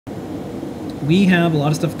we have a lot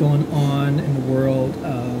of stuff going on in the world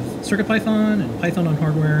of CircuitPython and Python on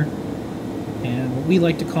hardware. And what we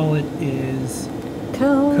like to call it is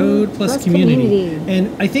code plus community.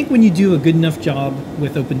 And I think when you do a good enough job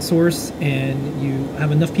with open source and you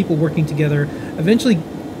have enough people working together, eventually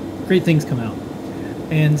great things come out.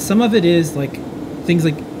 And some of it is like things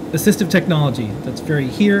like assistive technology that's very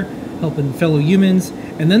here, helping fellow humans.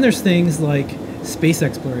 And then there's things like space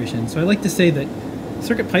exploration. So I like to say that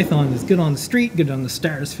CircuitPython is good on the street, good on the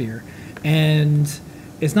stratosphere. And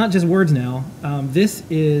it's not just words now. This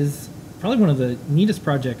is probably one of the neatest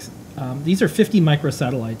projects. These are 50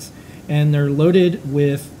 microsatellites, and they're loaded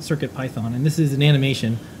with CircuitPython. And this is an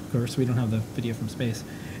animation. Of course, we don't have the video from space.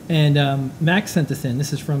 And Max sent this in.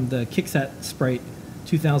 This is from the KickSat Sprite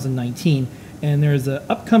 2019. And there's an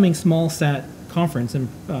upcoming SmallSat conference, and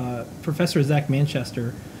Professor Zach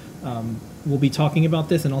Manchester will be talking about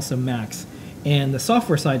this, and also Max. And the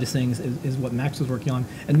software side of things is what Max was working on.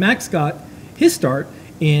 And Max got his start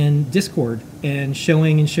in Discord and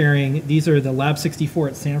showing and sharing. These are the Lab 64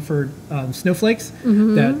 at Stanford snowflakes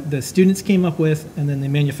that the students came up with, and then they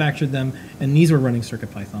manufactured them, and these were running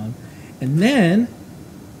CircuitPython. And then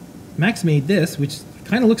Max made this, which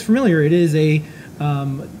kind of looks familiar. It is a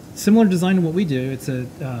similar design to what we do. It's a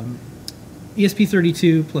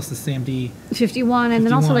ESP32 plus the SAMD 51, and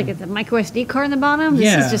then also like the micro SD card in the bottom.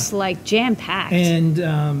 This is just like jam packed. And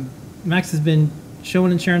Max has been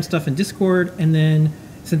showing and sharing stuff in Discord, and then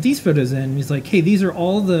sent these photos in. He's like, hey, these are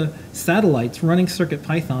all the satellites running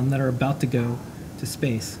CircuitPython that are about to go to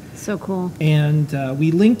space. So cool. And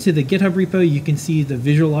we linked to the GitHub repo. You can see the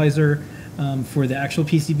visualizer for the actual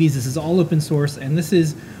PCBs. This is all open source, and this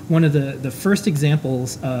is one of the first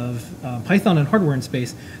examples of Python and hardware in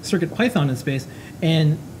space, CircuitPython in space.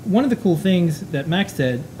 And one of the cool things that Max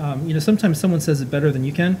said, sometimes someone says it better than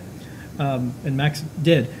you can, and Max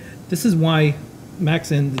did. This is why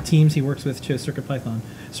Max and the teams he works with chose CircuitPython.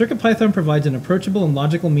 CircuitPython provides an approachable and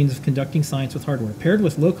logical means of conducting science with hardware. Paired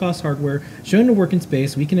with low-cost hardware shown to work in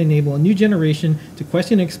space, we can enable a new generation to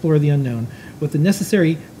question and explore the unknown. With the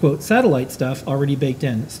necessary, quote, satellite stuff already baked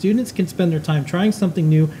in, students can spend their time trying something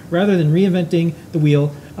new rather than reinventing the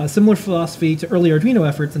wheel, a similar philosophy to early Arduino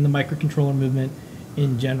efforts and the microcontroller movement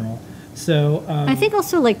in general. So I think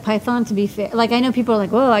also like Python, to be fair, like I know people are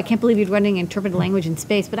like, whoa, I can't believe you're running interpreted language in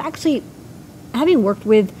space, but actually having worked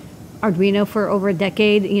with Arduino for over a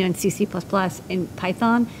decade, in C++ and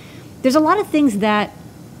Python, there's a lot of things that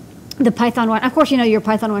the Python one, of course, your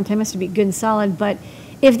Python runtime has to be good and solid, but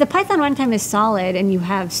if the Python runtime is solid and you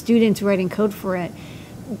have students writing code for it,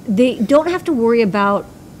 they don't have to worry about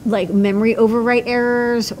like memory overwrite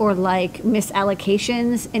errors or like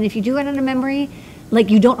misallocations. And if you do run out of memory, like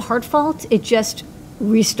you don't hard fault, it just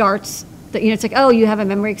restarts. It's like, oh, you have a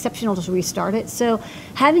memory exception, I'll just restart it. So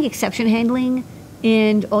having exception handling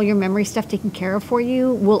and all your memory stuff taken care of for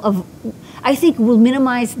you will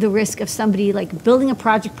minimize the risk of somebody like building a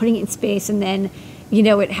project, putting it in space, and then,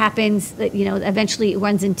 it happens that, eventually it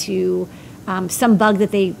runs into some bug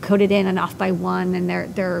that they coded in and off by one, and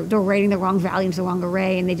they're writing the wrong value into the wrong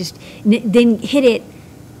array, and they just then hit it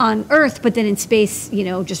on Earth, but then in space,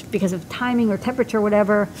 just because of timing or temperature or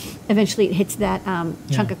whatever, eventually it hits that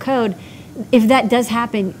chunk of code. If that does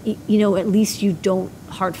happen, at least you don't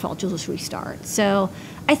hard fault, you'll just restart. So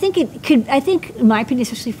I think in my opinion,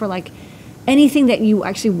 especially for like anything that you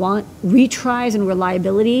actually want retries and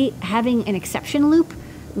reliability, having an exception loop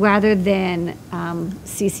rather than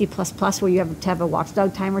C++ where you have to have a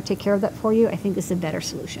watchdog timer take care of that for you, I think this is a better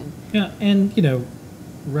solution. Yeah, and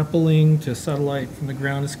Repelling to satellite from the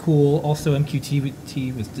ground is cool. Also,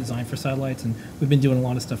 MQTT was designed for satellites, and we've been doing a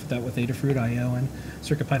lot of stuff with that with Adafruit IO and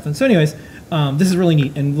CircuitPython. So anyways, this is really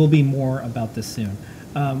neat, and there'll be more about this soon.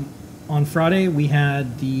 On Friday, we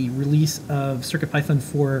had the release of CircuitPython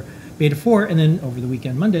 4 Beta 4, and then over the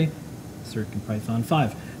weekend, Monday, CircuitPython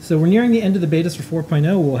 5. So we're nearing the end of the betas for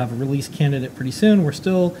 4.0. We'll have a release candidate pretty soon. We're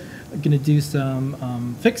still going to do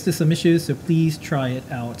some fix to some issues, so please try it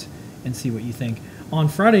out and see what you think. On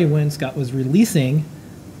Friday, when Scott was releasing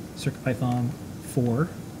CircuitPython 4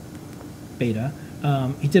 beta,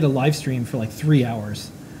 he did a live stream for like 3 hours,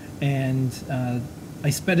 and I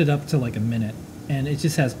sped it up to like a minute, and it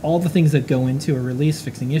just has all the things that go into a release,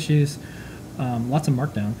 fixing issues, lots of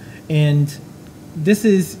markdown, and this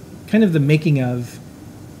is kind of the making of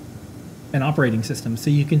an operating system, so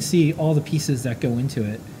you can see all the pieces that go into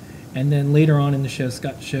it. And then later on in the show,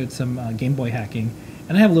 Scott showed some Game Boy hacking.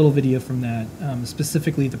 And I have a little video from that,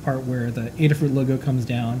 specifically the part where the Adafruit logo comes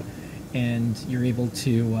down and you're able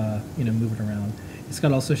to move it around.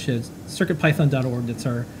 Scott also showed circuitpython.org. That's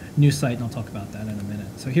our new site, and I'll talk about that in a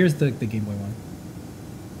minute. So here's the Game Boy one.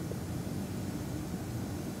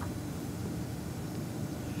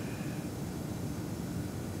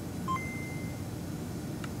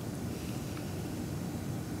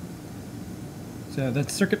 So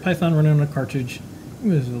that's CircuitPython running on a cartridge.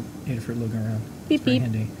 Move the Adafruit logo around. Beep, It's very beep.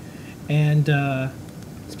 handy. And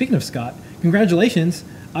speaking of Scott, congratulations.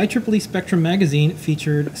 IEEE Spectrum Magazine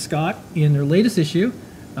featured Scott in their latest issue.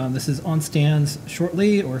 This is on stands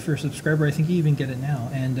shortly, or if you're a subscriber, I think you even get it now.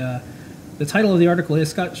 And the title of the article is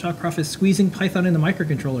Scott Shawcroft is squeezing Python into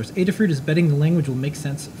microcontrollers. Adafruit is betting the language will make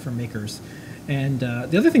sense for makers. And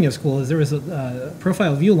the other thing that was cool is there was a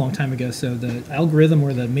profile view a long time ago, so the algorithm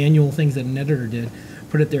or the manual things that an editor did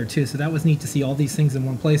put it there too. So that was neat to see all these things in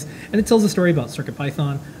one place. And it tells a story about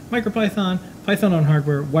CircuitPython, MicroPython, Python on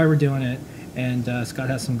hardware, why we're doing it. And Scott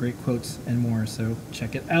has some great quotes and more, so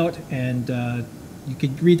check it out. And you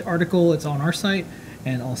could read the article. It's on our site.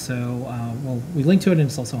 And also, well, we link to it, and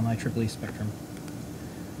it's also on IEEE Spectrum.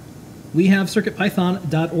 We have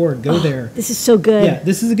CircuitPython.org. Go there. This is so good. Yeah,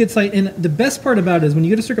 this is a good site. And the best part about it is when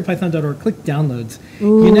you go to CircuitPython.org, click Downloads.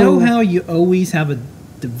 Ooh. You know how you always have a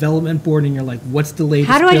development board and you're like, what's the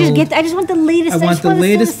latest How do I build? just get? I just want the latest. I want the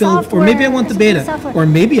latest build, or maybe I want the beta, or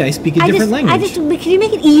maybe I speak a different language. Can you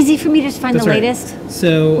make it easy for me to just find That's the right. latest?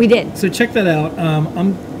 So We did. So check that out.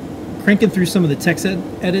 I'm cranking through some of the text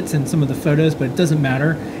edits and some of the photos, but it doesn't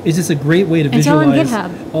matter. It's just a great way to It's all on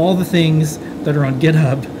visualize GitHub. all the things that are on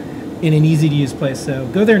GitHub in an easy to use place. So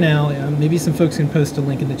go there now. Maybe some folks can post a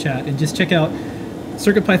link in the chat and just check out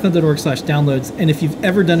circuitpython.org/downloads. And if you've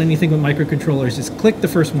ever done anything with microcontrollers, just click the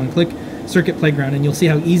first one, click Circuit Playground, and you'll see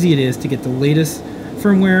how easy it is to get the latest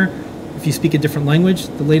firmware. If you speak a different language,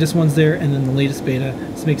 the latest one's there, and then the latest beta.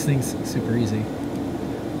 This makes things super easy.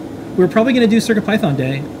 We're probably going to do CircuitPython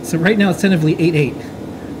Day, so right now it's tentatively 8/8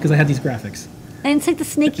 because I have these graphics. And it's like the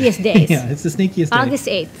snakiest days. Yeah, it's the sneakiest day. August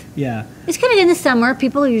 8th. Yeah. It's kind of in the summer.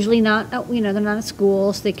 People are usually not, they're not at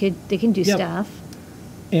school, so they can do Yep. stuff.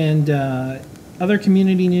 And other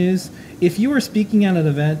community news. If you are speaking at an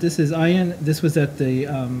event, this is Ian. This was at the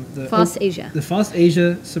FOSS Asia. The FOSS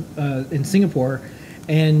Asia in Singapore,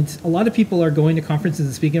 and a lot of people are going to conferences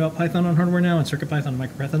and speaking about Python on hardware now and CircuitPython and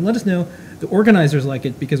MicroPython. Let us know. The organizers like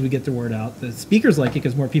it because we get the word out. The speakers like it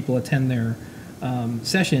because more people attend their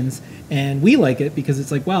sessions, and we like it because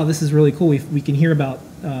it's like, wow, this is really cool. We can hear about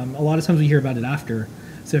a lot of times we hear about it after.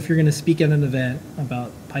 So if you're going to speak at an event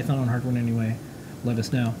about Python on hardware in any way, let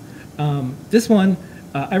us know. This one,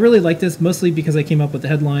 I really like this mostly because I came up with the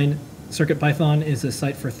headline, CircuitPython is a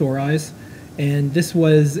site for Thor eyes. And this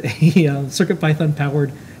was a CircuitPython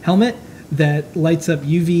powered helmet that lights up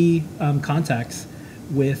UV contacts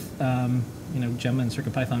with Gemma and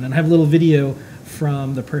CircuitPython. And I have a little video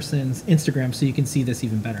from the person's Instagram so you can see this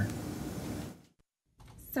even better.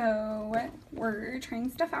 So we're trying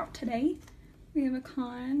stuff out today. We have a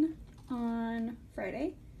con on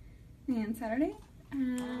Friday and Saturday,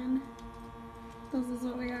 and this is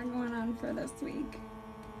what we got going on for this week.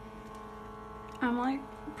 I'm like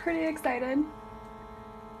pretty excited.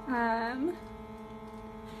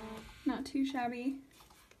 Not too shabby.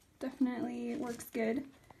 Definitely works good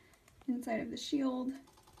inside of the shield.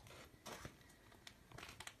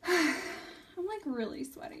 I'm like really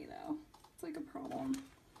sweaty though. It's like a problem.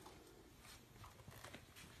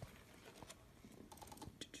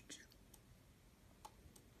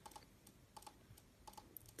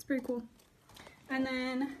 It's pretty cool. And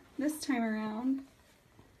then this time around,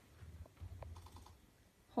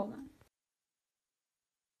 hold on.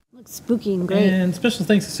 Looks spooky and great. And special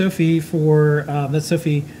thanks to Sophie for, that's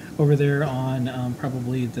Sophie over there on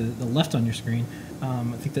probably the left on your screen. I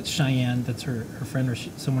think that's Cheyenne, that's her friend or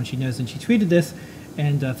someone she knows, and she tweeted this.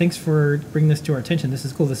 And thanks for bringing this to our attention. This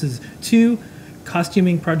is cool. This is 2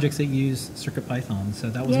 costuming projects that use CircuitPython. So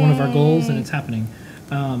that was one of our goals, and it's happening.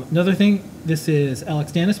 Another thing, this is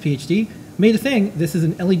Alex Danis, PhD, made a thing. This is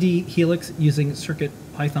an LED helix using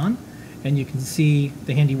CircuitPython. And you can see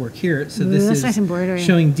the handiwork here. So this is nice embroidery.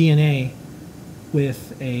 Showing DNA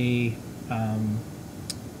with a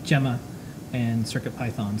Gemma and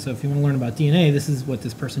CircuitPython. So if you want to learn about DNA, this is what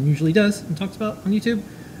this person usually does and talks about on YouTube.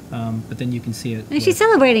 But then you can see it. And she's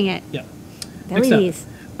celebrating it. Yeah. The Next up, LEDs.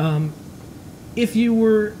 if you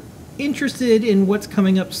were interested in what's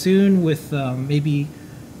coming up soon with maybe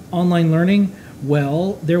online learning,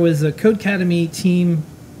 well, there was a Codecademy team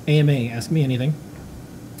AMA, Ask Me Anything,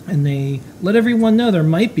 and they let everyone know there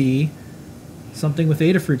might be something with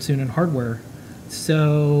Adafruit soon in hardware.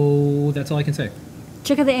 So that's all I can say.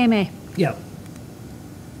 Check out the AMA. Yeah.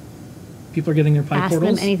 People are getting their Pi Ask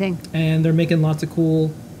portals. them anything. And they're making lots of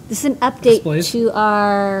cool. This is an update Displays. to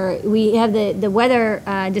our, we have the weather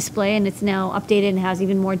display, and it's now updated and has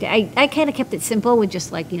even more, I kind of kept it simple with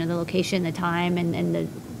just like, the location, the time, and the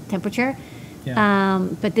temperature. Yeah.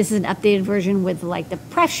 But this is an updated version with like the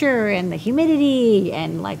pressure and the humidity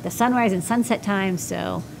and like the sunrise and sunset time,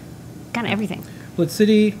 so kind of everything. Blitz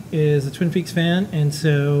City is a Twin Peaks fan, and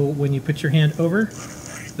so when you put your hand over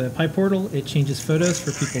the PyPortal, it changes photos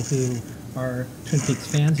for people who are Twin Peaks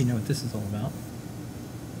fans. You know what this is all about.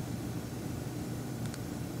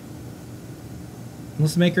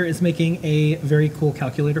 Melissa Maker is making a very cool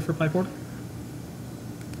calculator for PyPortal.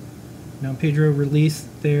 Now Pedro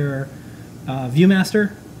released their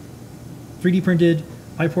ViewMaster 3D printed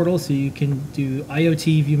PyPortal, so you can do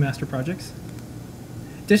IoT ViewMaster projects.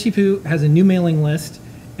 Deshipu has a new mailing list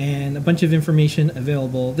and a bunch of information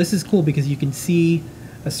available. This is cool because you can see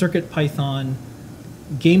a CircuitPython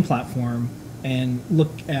game platform and look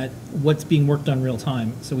at what's being worked on real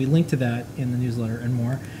time. So we link to that in the newsletter and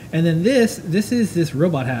more. And then this is this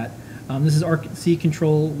robot hat. This is RC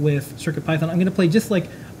control with CircuitPython. I'm going to play just like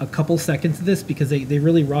a couple seconds of this because they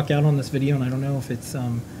really rock out on this video, and I don't know if it's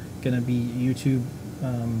going to be YouTube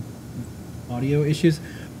audio issues.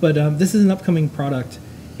 But this is an upcoming product,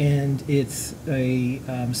 and it's a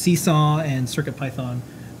Seesaw and CircuitPython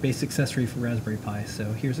based accessory for Raspberry Pi.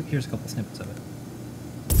 So here's a couple snippets of it.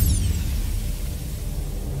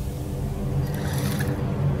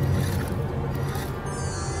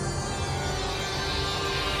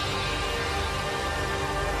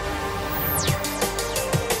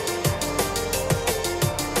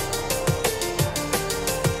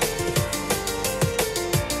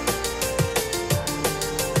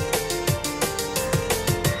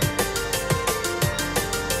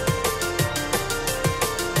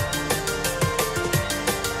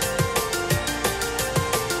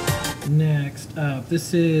 Next up,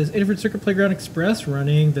 this is Adafruit Circuit Playground Express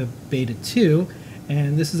running the Beta 2,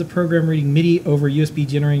 and this is a program reading MIDI over USB,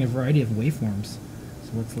 generating a variety of waveforms.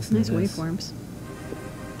 So let's listen to this. Nice waveforms.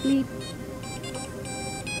 Bleep.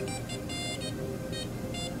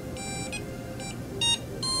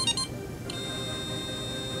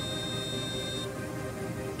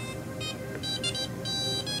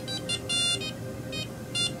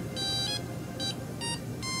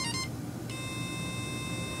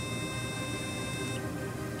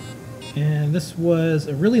 And this was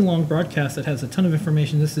a really long broadcast that has a ton of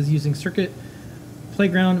information. This is using Circuit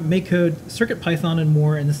Playground, MakeCode, CircuitPython, and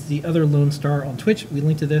more. And this is the other Lone Star on Twitch. We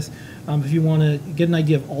link to this. If you want to get an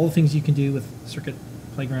idea of all the things you can do with Circuit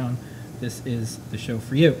Playground, this is the show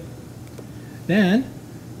for you. Then,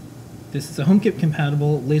 this is a HomeKit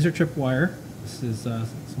compatible laser trip wire. This is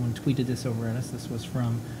someone tweeted this over at us. This was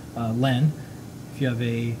from Len. If you have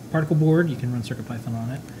a particle board, you can run CircuitPython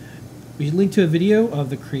on it. We link to a video of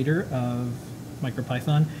the creator of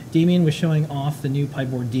MicroPython. Damien was showing off the new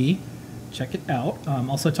PyBoard D. Check it out.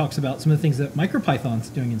 Also talks about some of the things that MicroPython's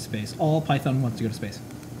doing in space. All Python wants to go to space.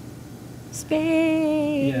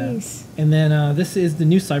 Space. Yeah. And then this is the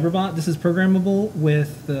new Cyberbot. This is programmable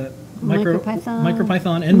with the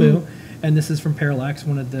MicroPython and Mu. And this is from Parallax,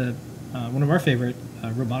 one of our favorite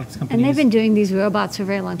robotics companies. And they've been doing these robots for a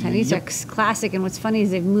very long time. These are classic. And what's funny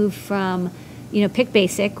is they've moved from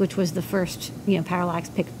PicBasic, which was the first, Parallax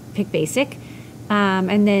PicBasic,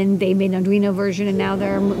 and then they made an Arduino version, and now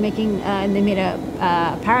they're making, and they made a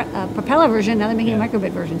Propeller version. Now they're making a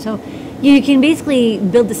Microbit version. So you can basically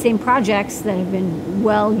build the same projects that have been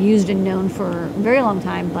well used and known for a very long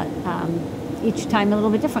time, but each time a little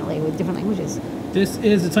bit differently with different languages. This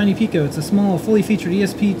is a Tiny Pico. It's a small, fully featured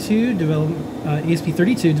ESP32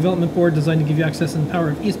 development board designed to give you access and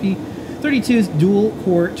power of ESP32's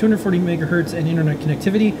dual-core 240 megahertz and internet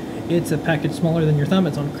connectivity. It's a package smaller than your thumb.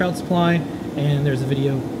 It's on Crowd Supply, and there's a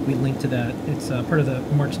video. We link to that. It's part of the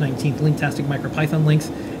March 19th Linktastic MicroPython links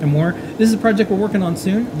and more. This is a project we're working on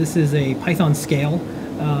soon. This is a Python scale,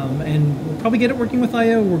 and we'll probably get it working with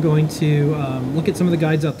I/O. We're going to look at some of the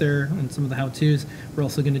guides out there and some of the how-tos. We're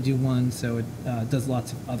also going to do one, so it does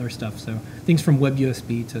lots of other stuff. So things from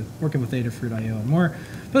WebUSB to working with Adafruit I/O and more.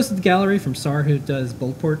 Posted the gallery from Sar, who does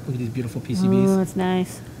Bullport. Look at these beautiful PCBs. Oh, that's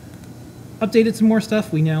nice. Updated some more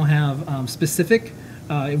stuff. We now have specific,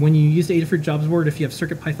 when you use the Adafruit jobs board, if you have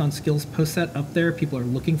CircuitPython skills post set up there, people are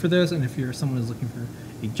looking for those. And if you're someone who's looking for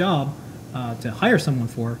a job to hire someone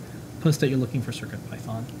for, post that you're looking for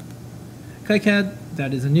CircuitPython. KiCad,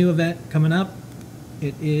 that is a new event coming up.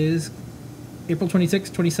 It is April 26th,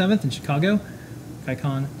 27th in Chicago,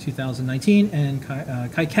 KiCon 2019, and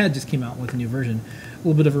KiCad just came out with a new version. A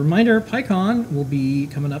little bit of a reminder, PyCon will be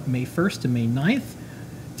coming up May 1st to May 9th.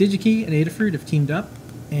 DigiKey and Adafruit have teamed up,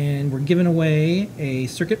 and we're giving away a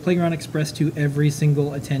Circuit Playground Express to every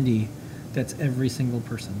single attendee. That's every single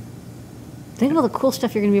person. Think of all the cool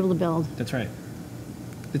stuff you're going to be able to build. That's right.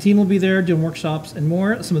 The team will be there doing workshops and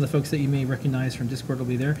more. Some of the folks that you may recognize from Discord will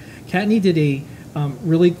be there. Kattni did a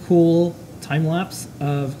really cool time-lapse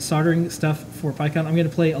of soldering stuff for PyCon. I'm going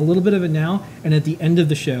to play a little bit of it now, and at the end of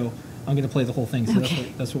the show, I'm going to play the whole thing. So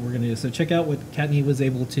that's what we're going to do. So check out what Kattni was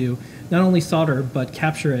able to not only solder, but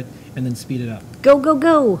capture it and then speed it up. Go, go,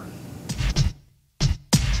 go.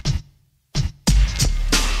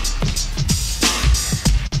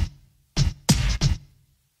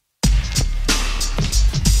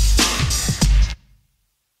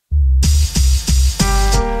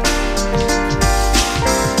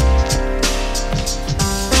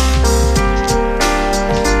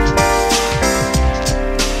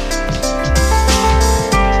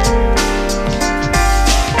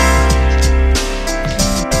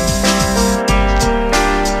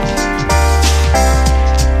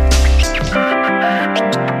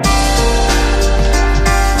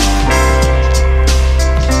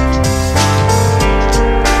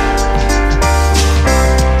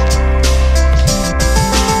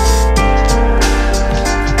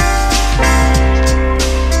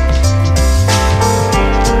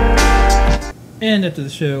 And after the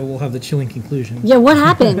show, we'll have the chilling conclusion. Yeah, what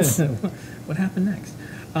happens? What happened next?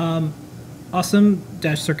 Awesome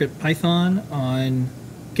Circuit Python on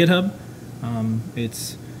GitHub.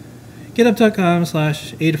 It's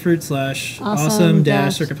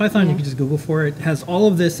github.com/adafruit/awesome Circuit Python. You can just Google for it. It has all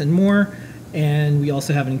of this and more. And we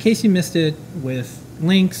also have it, in case you missed it, with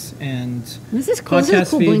links and this is cool. Podcast This is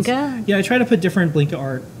cool, feeds. Blinka. Yeah, I try to put different Blinka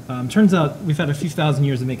art. Turns out we've had a few thousand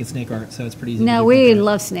years of making snake art, so it's pretty easy. No, to do we Blinka.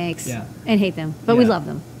 love snakes. Yeah. And hate them, but we Yeah. love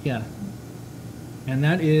them. Yeah. And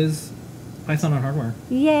that is Python on hardware.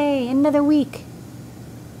 Yay, another week.